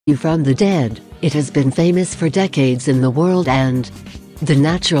you from the dead. It has been famous for decades in the world, and the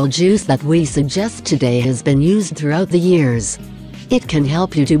natural juice that we suggest today has been used throughout the years. It can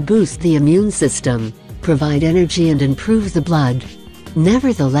help you to boost the immune system, provide energy and improve the blood.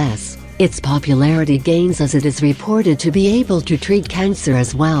 Nevertheless, its popularity gains as it is reported to be able to treat cancer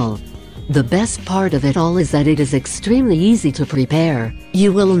as well. The best part of it all is that it is extremely easy to prepare.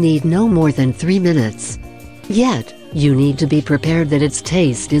 You will need no more than 3 minutes. Yet, you need to be prepared that its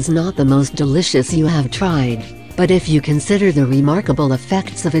taste is not the most delicious you have tried. But if you consider the remarkable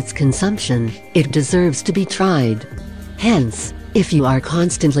effects of its consumption, it deserves to be tried. Hence, if you are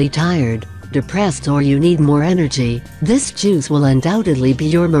constantly tired, depressed, or you need more energy, this juice will undoubtedly be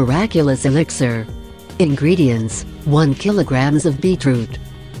your miraculous elixir. Ingredients: 1 kg of beetroot,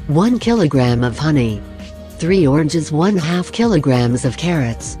 1 kg of honey, 3 oranges, 1/2 kg of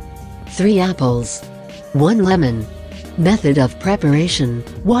carrots, 3 apples, 1 lemon. Method of preparation: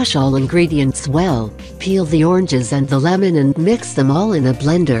 wash all ingredients well, peel the oranges and the lemon and mix them all in a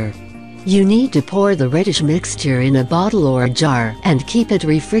blender. You need to pour the reddish mixture in a bottle or a jar and keep it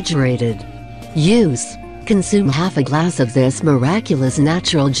refrigerated. Use: consume half a glass of this miraculous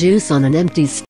natural juice on an empty stomach.